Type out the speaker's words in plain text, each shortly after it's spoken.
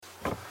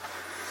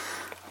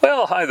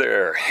Well, hi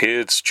there.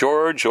 It's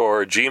George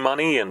or G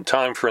Money, and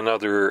time for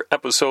another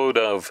episode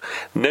of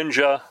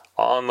Ninja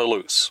on the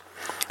Loose.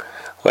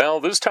 Well,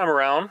 this time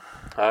around,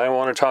 I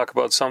want to talk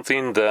about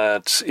something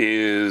that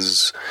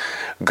is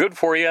good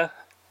for you,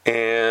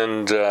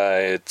 and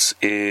it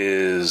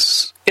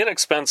is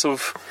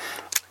inexpensive,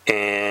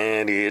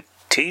 and it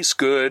tastes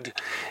good,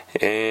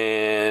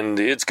 and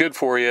it's good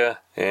for you,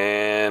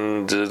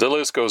 and the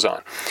list goes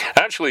on.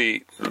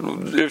 Actually,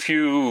 if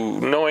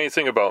you know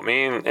anything about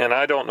me, and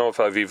I don't know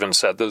if I've even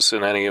said this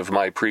in any of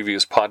my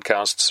previous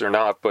podcasts or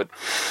not, but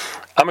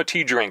I'm a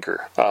tea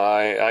drinker.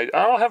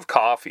 I'll have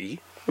coffee.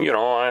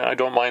 I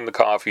don't mind the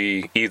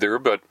coffee either,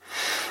 but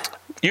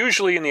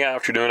usually in the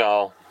afternoon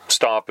I'll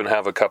stop and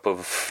have a cup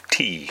of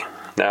tea.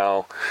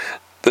 Now,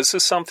 this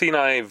is something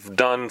I've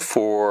done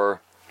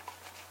for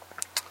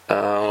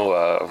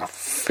a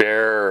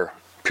fair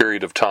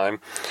period of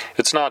time.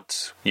 It's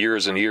not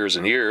years and years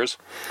and years,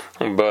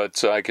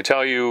 but I can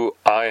tell you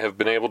I have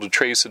been able to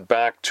trace it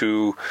back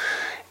to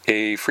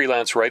a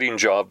freelance writing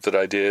job that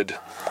I did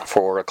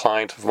for a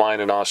client of mine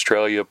in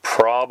Australia,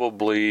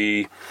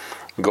 probably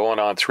going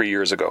on 3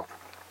 years ago.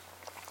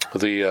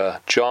 The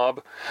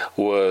job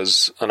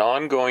was an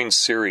ongoing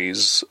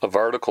series of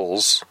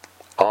articles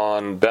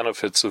on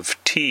benefits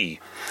of tea.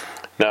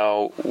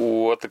 Now,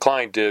 what the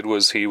client did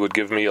was he would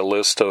give me a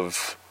list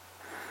of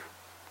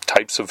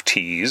types of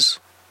teas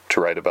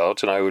to write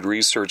about, and I would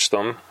research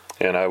them,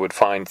 and I would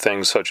find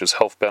things such as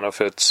health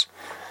benefits,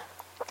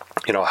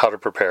 how to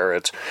prepare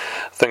it,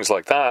 things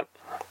like that.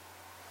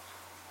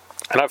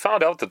 And I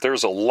found out that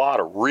there's a lot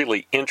of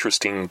really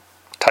interesting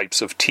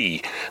types of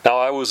tea. Now,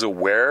 I was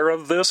aware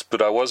of this,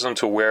 but I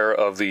wasn't aware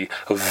of the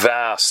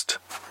vast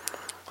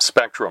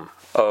spectrum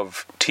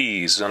of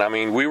teas. And I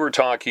mean, we were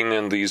talking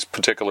in these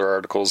particular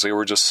articles, they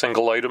were just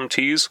single item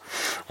teas.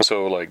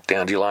 So like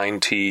dandelion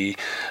tea,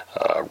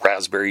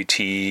 raspberry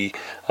tea,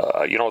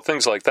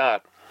 things like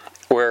that.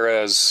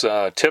 Whereas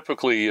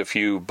typically if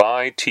you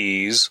buy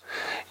teas,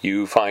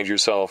 you find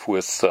yourself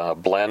with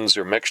blends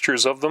or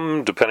mixtures of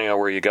them, depending on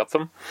where you get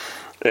them.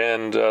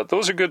 And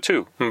those are good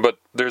too. But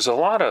there's a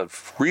lot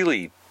of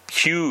really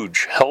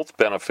huge health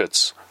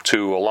benefits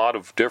to a lot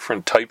of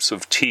different types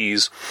of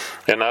teas,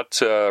 and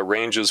that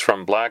ranges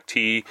from black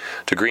tea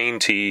to green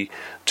tea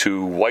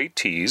to white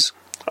teas.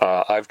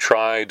 I've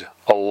tried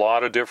a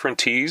lot of different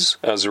teas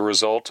as a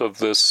result of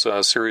this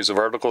series of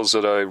articles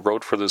that I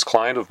wrote for this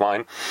client of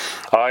mine.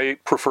 I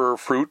prefer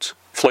fruit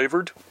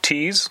flavored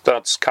teas.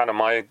 That's kind of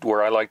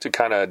where I like to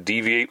kind of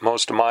deviate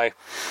most of my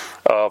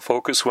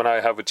focus when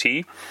I have a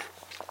tea.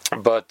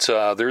 But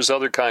there's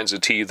other kinds of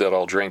tea that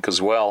I'll drink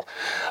as well.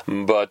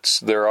 But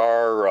there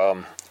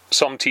are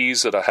some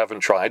teas that I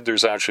haven't tried.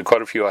 There's actually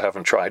quite a few I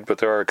haven't tried, but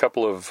there are a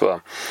couple of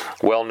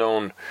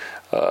well-known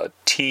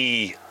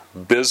tea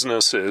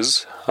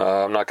businesses.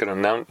 I'm not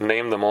going to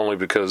name them only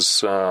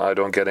because I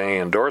don't get any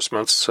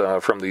endorsements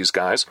from these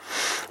guys.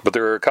 But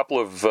there are a couple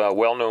of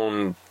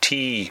well-known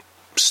tea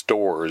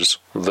stores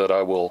that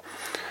I will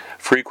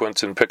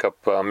frequent and pick up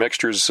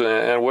mixtures.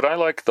 And what I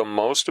like the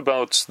most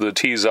about the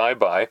teas I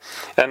buy,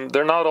 and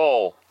they're not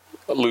all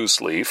loose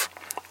leaf,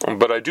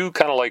 but I do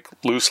kind of like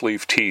loose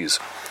leaf teas.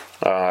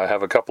 I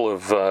have a couple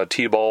of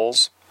tea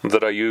balls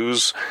that I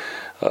use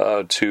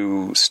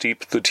to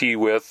steep the tea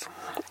with,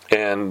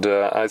 and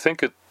I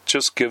think it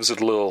just gives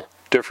it a little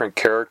different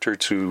character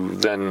to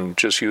than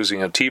just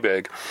using a tea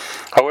bag.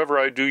 However,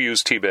 I do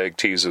use tea bag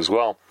teas as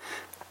well.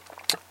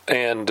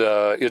 And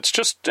it's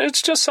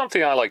just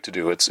something I like to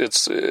do. It's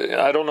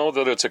I don't know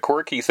that it's a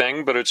quirky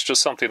thing, but it's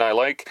just something I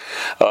like.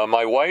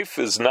 My wife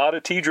is not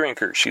a tea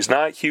drinker. She's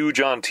not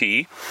huge on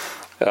tea.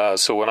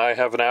 So when I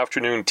have an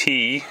afternoon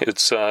tea,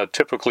 it's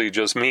typically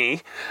just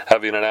me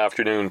having an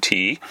afternoon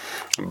tea.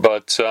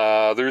 But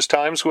there's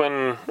times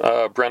when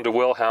Brenda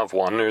will have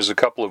one. There's a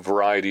couple of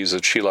varieties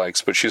that she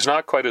likes, but she's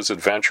not quite as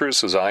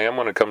adventurous as I am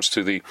when it comes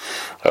to the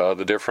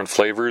different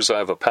flavors. I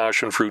have a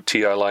passion fruit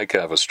tea I like. I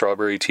have a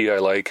strawberry tea I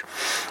like.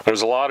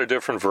 There's a lot of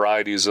different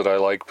varieties that I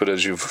like, but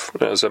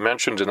as I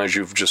mentioned, and as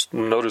you've just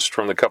noticed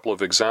from the couple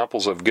of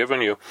examples I've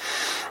given you,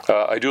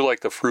 I do like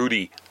the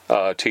fruity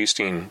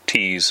tasting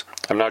teas.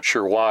 I'm not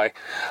sure why.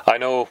 I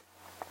know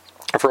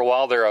for a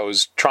while there I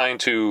was trying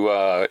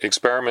to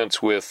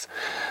experiment with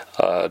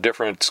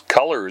different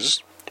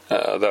colors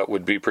that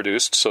would be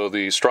produced. So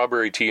the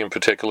strawberry tea in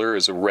particular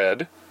is a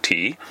red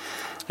tea,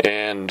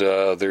 and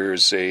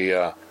there's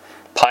a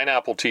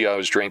pineapple tea I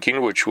was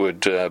drinking which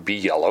would be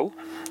yellow.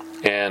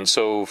 And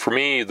so for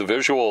me, the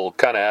visual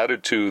kind of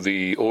added to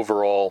the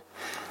overall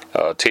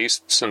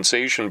taste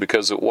sensation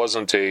because it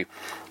wasn't a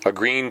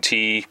green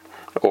tea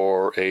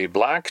or a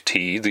black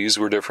tea. These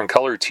were different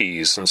color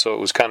teas, and so it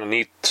was kind of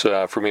neat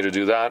for me to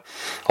do that.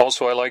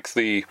 Also, I like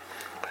the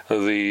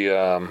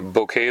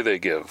bouquet they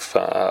give.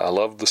 I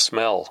love the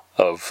smell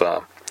of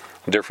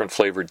different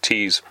flavored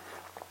teas.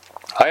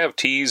 I have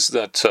teas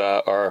that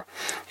are,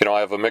 I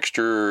have a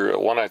mixture.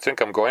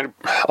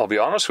 I'll be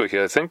honest with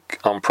you, I think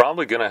I'm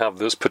probably going to have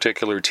this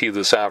particular tea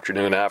this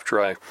afternoon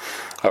after I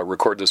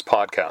record this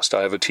podcast.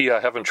 I have a tea I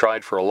haven't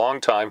tried for a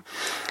long time,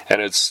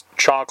 and it's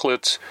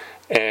chocolate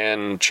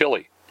and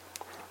chili.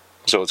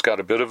 So it's got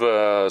a bit of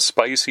a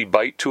spicy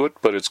bite to it,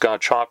 but it's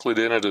got chocolate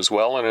in it as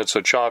well, and it's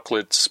a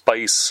chocolate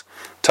spice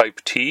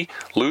type tea,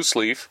 loose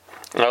leaf.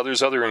 Now,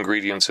 there's other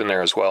ingredients in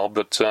there as well,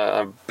 but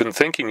I've been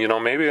thinking,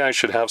 maybe I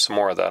should have some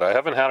more of that. I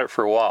haven't had it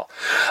for a while.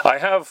 I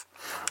have,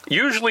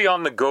 usually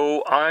on the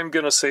go, I'm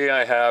going to say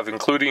I have,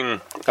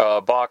 including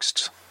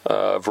boxed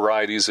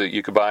varieties that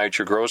you could buy at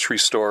your grocery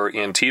store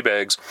in tea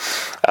bags.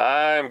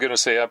 I'm going to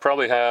say I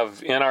probably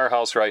have in our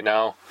house right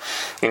now,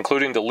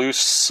 including the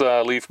loose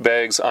leaf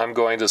bags, I'm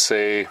going to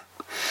say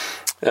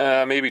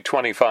maybe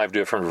 25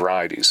 different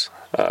varieties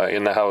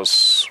in the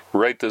house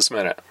right this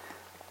minute.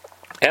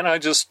 And I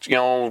just,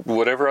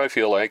 whatever I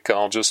feel like,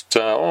 I'll just,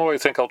 I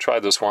think I'll try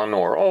this one,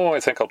 or, I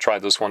think I'll try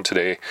this one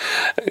today.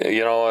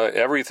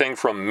 Everything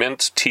from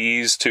mint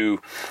teas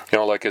to,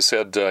 like I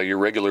said, your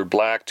regular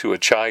black to a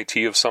chai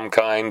tea of some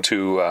kind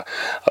to,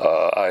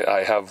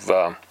 I have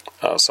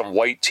some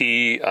white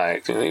tea.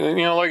 Like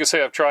I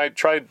say, I've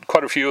tried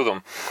quite a few of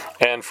them.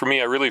 And for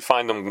me, I really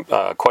find them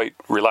quite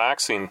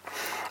relaxing.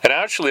 And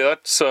actually,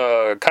 that's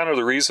kind of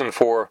the reason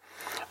for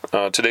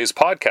today's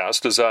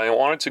podcast, is I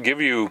wanted to give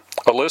you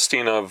a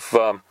listing of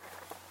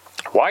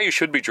why you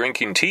should be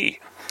drinking tea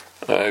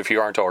if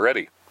you aren't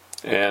already.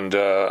 And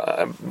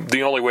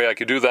the only way I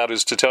could do that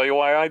is to tell you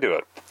why I do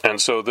it. And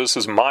so this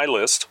is my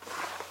list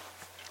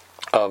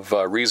of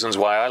reasons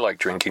why I like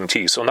drinking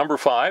tea. So number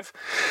 5,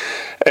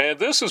 and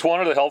this is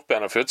one of the health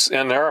benefits,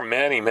 and there are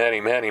many,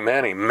 many, many,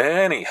 many,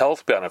 many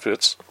health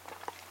benefits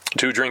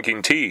to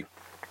drinking tea.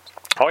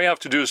 All you have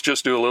to do is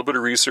just do a little bit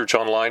of research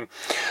online.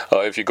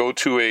 If you go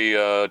to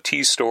a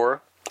tea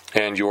store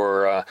and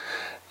you're,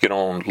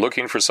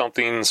 looking for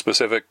something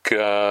specific,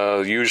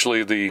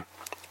 usually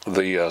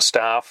the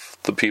staff,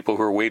 the people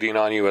who are waiting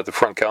on you at the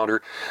front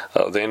counter,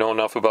 they know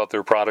enough about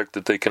their product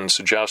that they can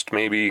suggest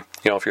maybe,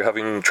 if you're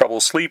having trouble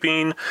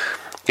sleeping,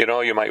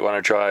 you might want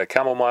to try a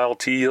chamomile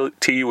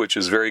tea, which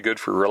is very good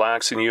for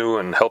relaxing you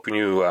and helping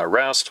you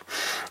rest.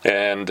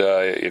 And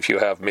if you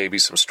have maybe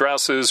some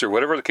stresses or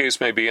whatever the case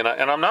may be, and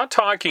I'm not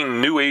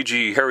talking new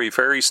agey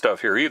hairy-fairy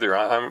stuff here either.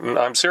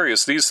 I'm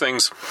serious. These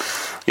things,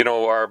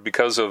 are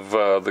because of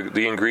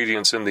the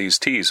ingredients in these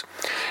teas.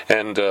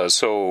 And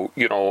so,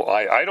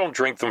 I don't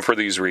drink them for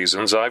these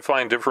reasons. I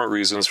find different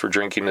reasons for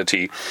drinking the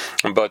tea.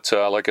 But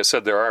like I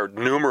said, there are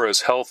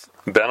numerous health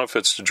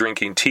benefits to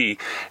drinking tea,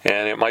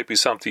 and it might be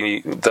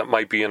something that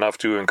might be enough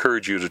to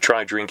encourage you to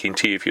try drinking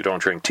tea if you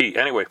don't drink tea.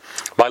 Anyway,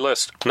 my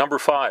list, number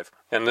 5,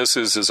 and this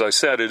is, as I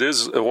said, it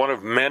is one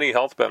of many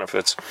health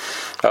benefits.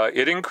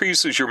 It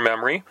increases your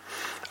memory,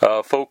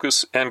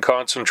 focus, and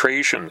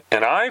concentration.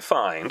 And I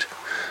find,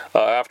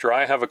 after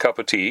I have a cup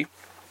of tea,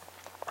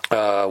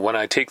 when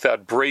I take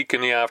that break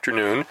in the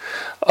afternoon,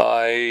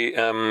 I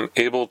am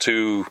able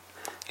to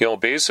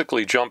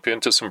basically jump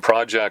into some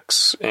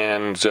projects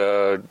and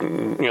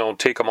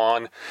take them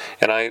on,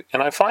 and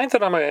I find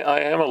that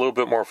I am a little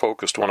bit more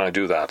focused when I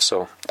do that.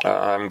 So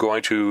I'm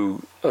going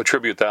to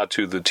attribute that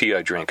to the tea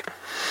I drink.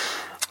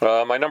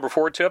 My number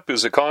 4 tip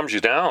is it calms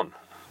you down.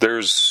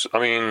 There's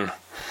no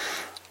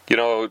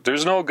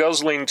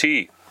guzzling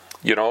tea.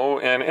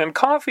 And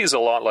coffee is a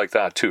lot like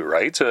that too,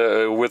 right?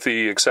 With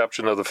the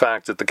exception of the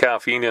fact that the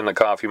caffeine in the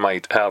coffee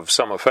might have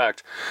some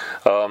effect.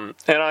 And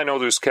I know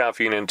there's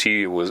caffeine in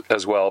tea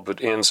as well, but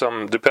in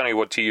some, depending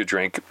what tea you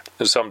drink,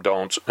 some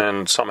don't,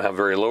 and some have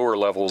very lower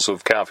levels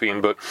of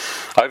caffeine. But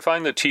I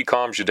find that tea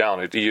calms you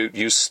down.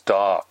 You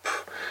stop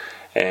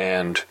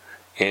and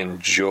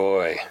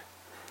enjoy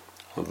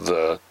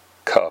the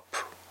cup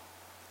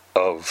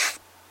of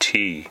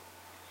tea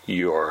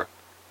you're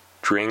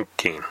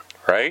drinking,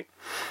 right?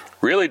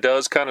 Really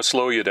does kind of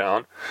slow you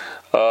down,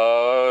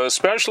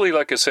 especially,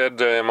 like I said,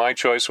 my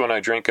choice when I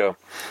drink a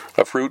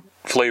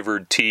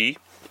fruit-flavored tea.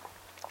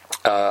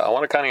 I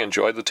want to kind of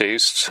enjoy the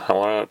taste. I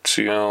want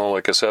to,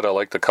 like I said, I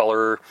like the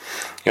color.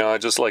 I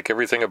just like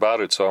everything about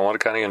it, so I want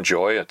to kind of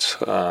enjoy it.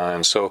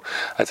 And so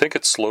I think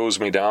it slows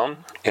me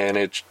down, and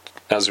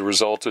as a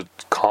result, it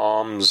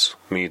calms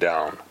me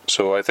down.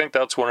 So I think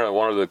that's one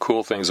of the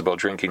cool things about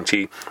drinking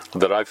tea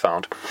that I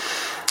found.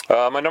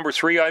 My number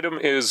 3 item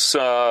is,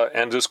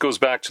 and this goes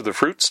back to the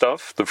fruit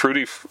stuff, the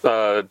fruity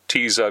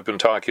teas I've been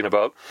talking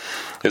about,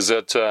 is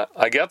that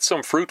I get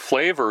some fruit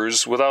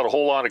flavors without a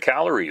whole lot of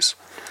calories.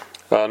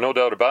 No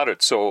doubt about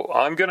it. So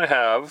I'm going to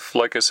have,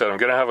 like I said, I'm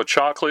going to have a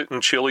chocolate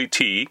and chili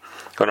tea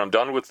when I'm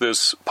done with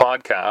this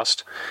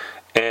podcast.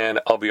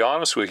 And I'll be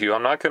honest with you,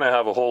 I'm not going to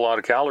have a whole lot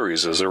of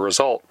calories as a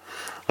result.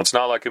 It's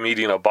not like I'm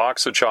eating a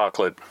box of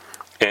chocolate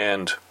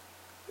and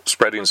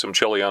spreading some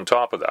chili on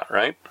top of that,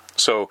 right?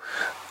 So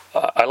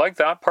I like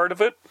that part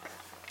of it.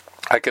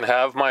 I can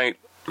have my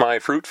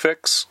fruit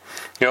fix,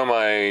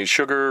 my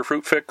sugar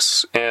fruit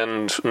fix,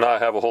 and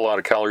not have a whole lot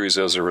of calories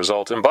as a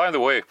result. And by the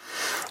way,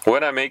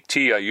 when I make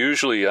tea,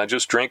 I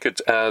just drink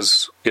it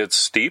as it's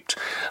steeped.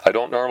 I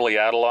don't normally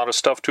add a lot of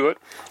stuff to it.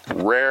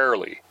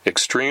 Rarely,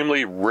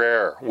 extremely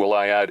rare, will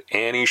I add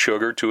any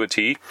sugar to a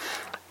tea.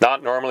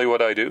 Not normally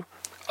what I do.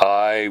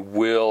 I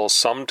will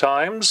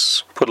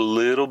sometimes put a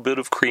little bit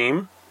of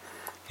cream,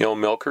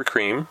 milk or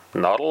cream,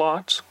 not a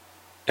lot.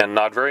 and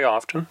not very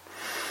often.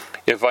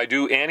 If I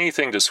do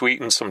anything to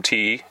sweeten some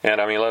tea, and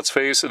I mean, let's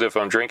face it, if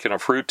I'm drinking a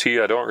fruit tea,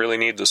 I don't really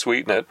need to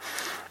sweeten it.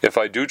 If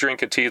I do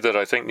drink a tea that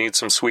I think needs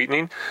some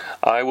sweetening,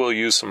 I will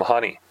use some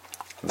honey.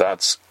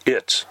 That's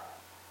it.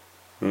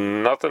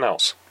 Nothing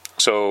else.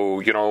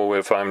 So,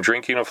 if I'm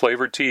drinking a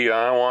flavored tea,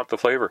 I want the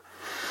flavor.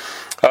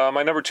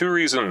 My number 2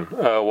 reason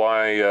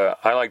why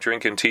I like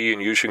drinking tea,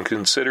 and you should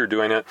consider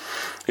doing it,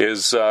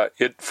 is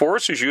it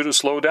forces you to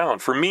slow down.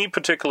 For me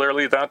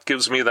particularly, that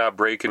gives me that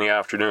break in the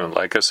afternoon.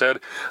 Like I said,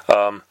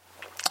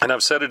 and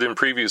I've said it in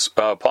previous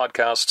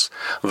podcasts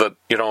that,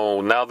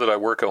 now that I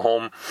work at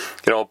home,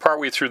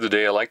 partway through the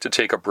day, I like to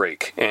take a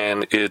break.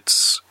 And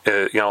it's,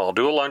 I'll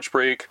do a lunch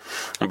break,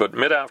 but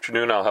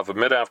mid-afternoon, I'll have a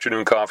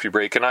mid-afternoon coffee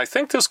break. And I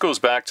think this goes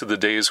back to the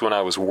days when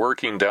I was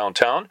working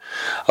downtown.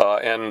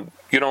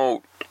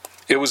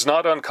 It was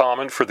not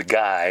uncommon for the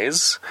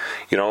guys,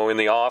 in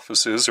the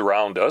offices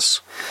around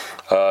us,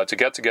 to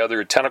get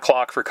together at 10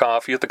 o'clock for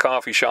coffee at the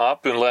coffee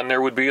shop, and then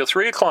there would be a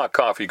 3 o'clock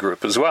coffee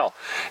group as well.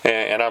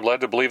 And I'm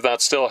led to believe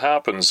that still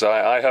happens.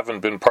 I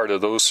haven't been part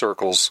of those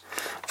circles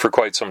for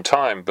quite some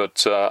time,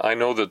 but I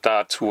know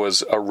that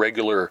was a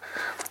regular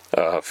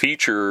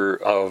feature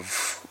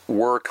of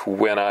work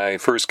when I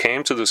first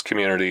came to this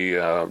community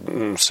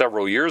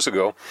several years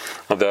ago,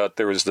 that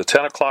there was the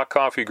 10 o'clock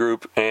coffee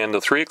group and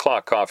the 3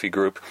 o'clock coffee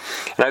group.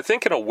 And I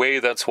think in a way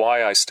that's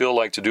why I still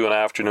like to do an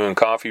afternoon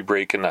coffee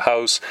break in the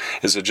house,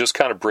 is it just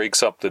kind of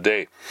breaks up the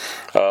day.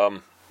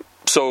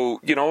 So,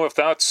 if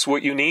that's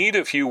what you need,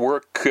 if you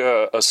work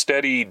a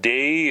steady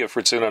day, if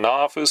it's in an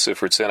office,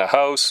 if it's in a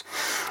house,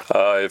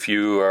 if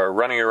you are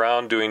running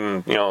around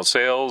doing,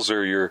 sales,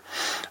 or you're,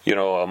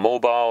 a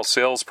mobile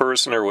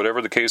salesperson or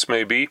whatever the case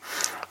may be,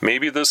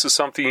 maybe this is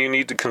something you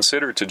need to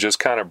consider to just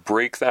kind of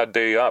break that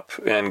day up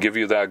and give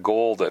you that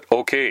goal that,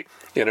 okay,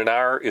 in an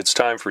hour, it's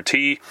time for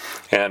tea,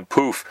 and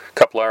poof, a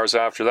couple hours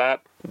after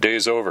that,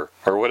 day's over,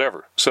 or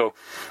whatever. So,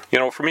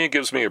 for me, it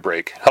gives me a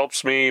break,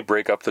 helps me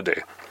break up the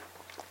day.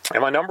 And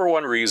my number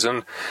 1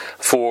 reason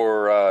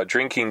for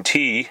drinking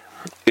tea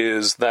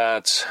is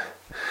that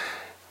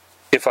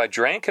if I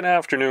drank an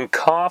afternoon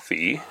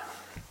coffee,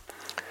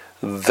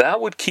 that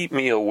would keep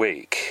me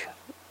awake.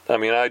 I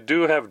mean, I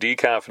do have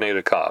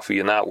decaffeinated coffee,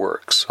 and that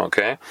works,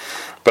 okay?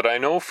 But I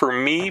know for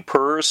me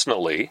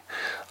personally,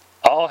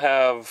 I'll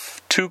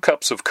have 2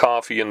 cups of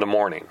coffee in the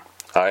morning.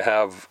 I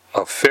have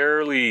a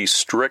fairly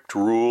strict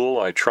rule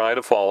I try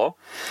to follow,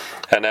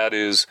 and that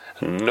is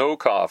no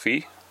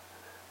coffee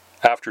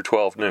after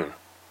 12 noon,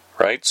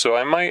 right? So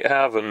I might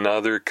have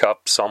another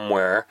cup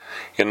somewhere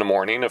in the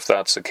morning if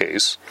that's the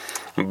case,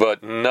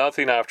 but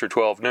nothing after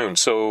 12 noon.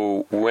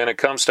 So when it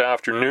comes to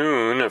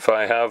afternoon, if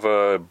I have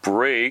a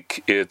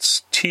break,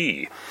 it's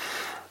tea.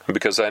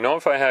 Because I know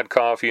if I had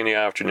coffee in the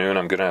afternoon,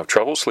 I'm going to have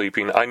trouble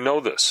sleeping. I know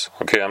this.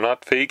 Okay, I'm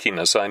not faking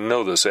this. I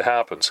know this. It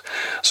happens.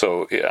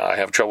 So I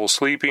have trouble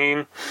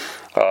sleeping.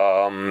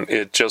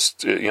 It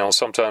just,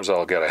 sometimes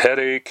I'll get a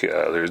headache.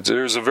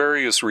 There's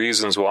various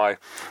reasons why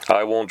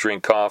I won't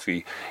drink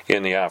coffee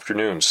in the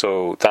afternoon.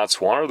 So that's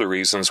one of the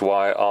reasons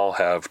why I'll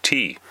have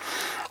tea.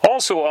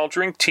 Also, I'll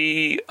drink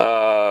tea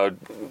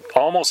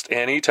almost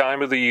any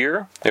time of the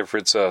year. If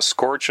it's a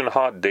scorching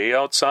hot day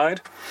outside.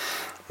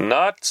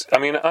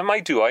 I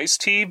might do iced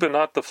tea, but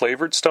not the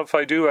flavored stuff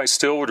I do. I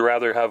still would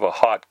rather have a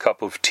hot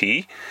cup of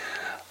tea.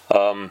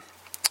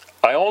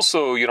 I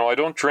also, I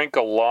don't drink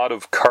a lot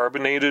of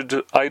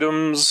carbonated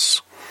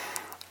items,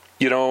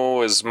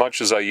 as much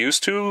as I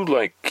used to.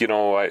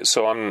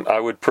 I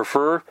would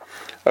prefer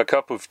a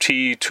cup of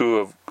tea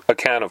to a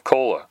can of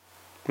cola,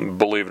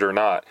 believe it or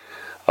not,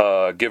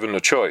 given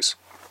the choice.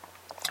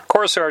 Of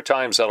course, there are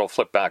times that'll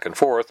flip back and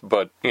forth,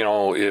 but,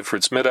 if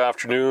it's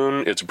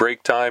mid-afternoon, it's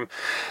break time,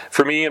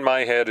 for me, in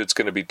my head, it's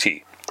going to be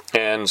tea.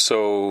 And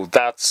so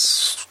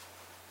that's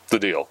the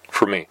deal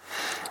for me.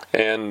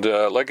 And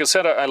like I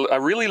said, I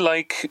really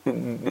like,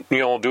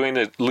 doing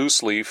it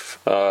loose leaf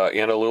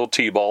in a little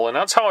tea ball, and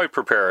that's how I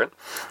prepare it.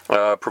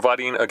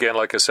 Providing, again,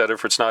 like I said,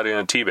 if it's not in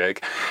a tea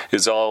bag,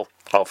 is I'll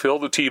fill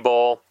the tea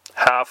ball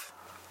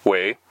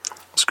halfway,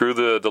 screw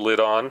the lid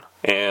on,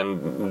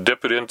 and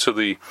dip it into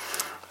the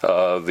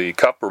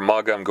cup or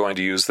mug I'm going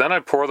to use. Then I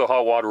pour the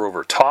hot water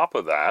over top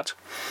of that,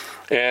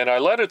 and I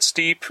let it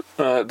steep.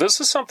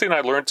 This is something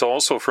I learned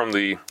also from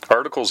the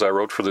articles I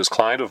wrote for this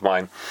client of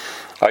mine.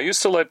 I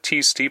used to let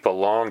tea steep a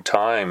long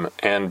time,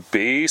 and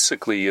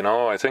basically,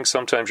 I think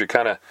sometimes you're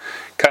kind of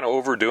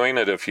overdoing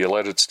it if you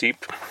let it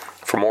steep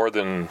for more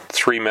than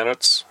 3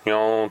 minutes.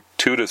 2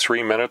 to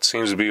 3 minutes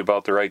seems to be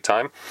about the right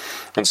time.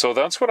 And so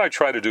that's what I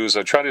try to do, is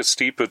I try to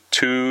steep it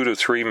 2 to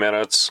 3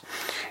 minutes.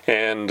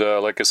 And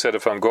like I said,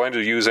 if I'm going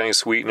to use any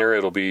sweetener,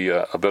 it'll be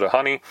a bit of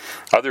honey.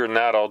 Other than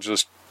that, I'll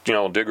just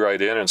dig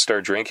right in and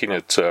start drinking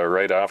it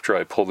right after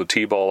I pull the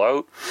tea ball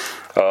out.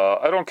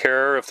 I don't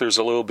care if there's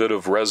a little bit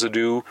of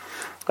residue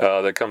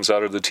that comes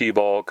out of the tea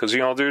ball, because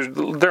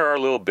there are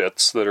little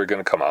bits that are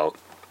going to come out.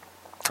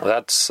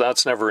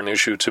 That's never an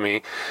issue to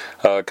me,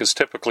 because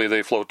typically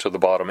they float to the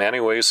bottom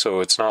anyway,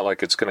 so it's not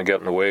like it's going to get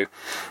in the way.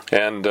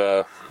 And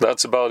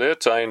that's about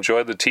it. I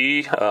enjoy the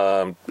tea.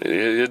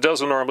 It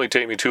doesn't normally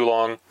take me too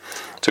long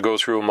to go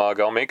through a mug.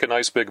 I'll make a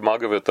nice big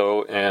mug of it,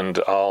 though, and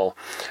I'll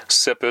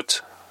sip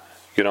it,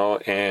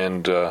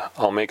 and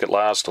I'll make it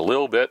last a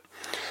little bit.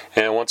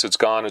 And once it's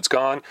gone, it's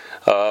gone.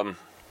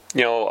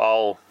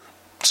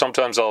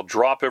 Sometimes I'll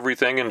drop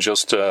everything and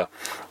just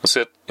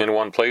sit in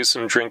one place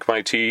and drink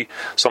my tea.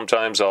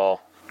 Sometimes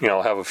I'll,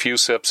 have a few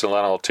sips, and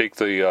then I'll take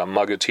the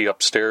mug of tea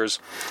upstairs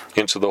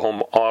into the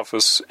home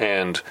office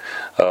and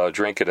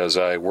drink it as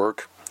I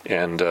work.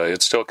 And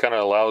it still kind of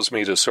allows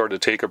me to sort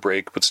of take a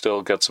break, but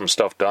still get some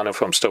stuff done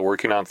if I'm still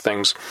working on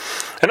things.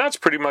 And that's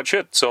pretty much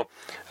it. So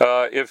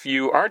if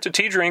you aren't a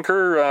tea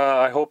drinker,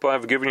 I hope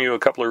I've given you a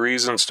couple of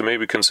reasons to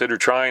maybe consider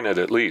trying it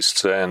at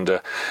least. And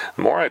the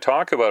more I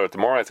talk about it, the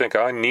more I think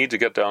I need to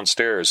get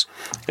downstairs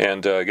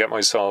and get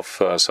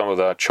myself some of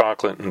that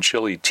chocolate and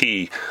chili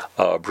tea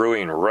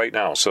brewing right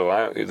now.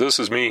 So this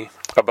is me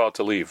about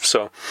to leave.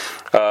 So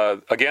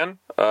again,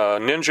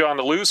 Ninja on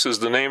the Loose is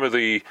the name of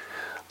the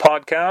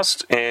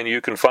podcast, and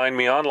you can find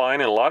me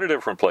online in a lot of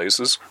different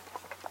places.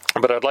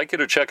 But I'd like you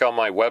to check out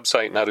my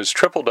website, and that is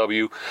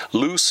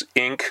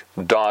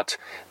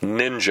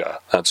www.looseinc.ninja.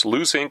 That's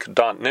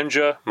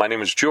looseinc.ninja. My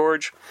name is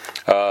George.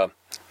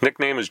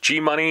 Nickname is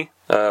G-Money.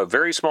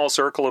 Very small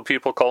circle of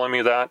people calling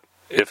me that,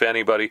 if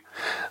anybody.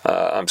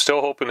 I'm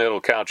still hoping it'll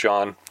catch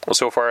on. Well,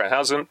 so far it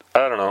hasn't.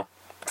 I don't know.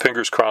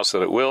 Fingers crossed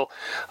that it will.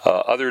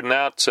 Other than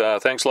that,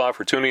 thanks a lot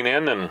for tuning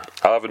in, and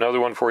I'll have another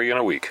one for you in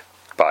a week.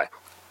 Bye.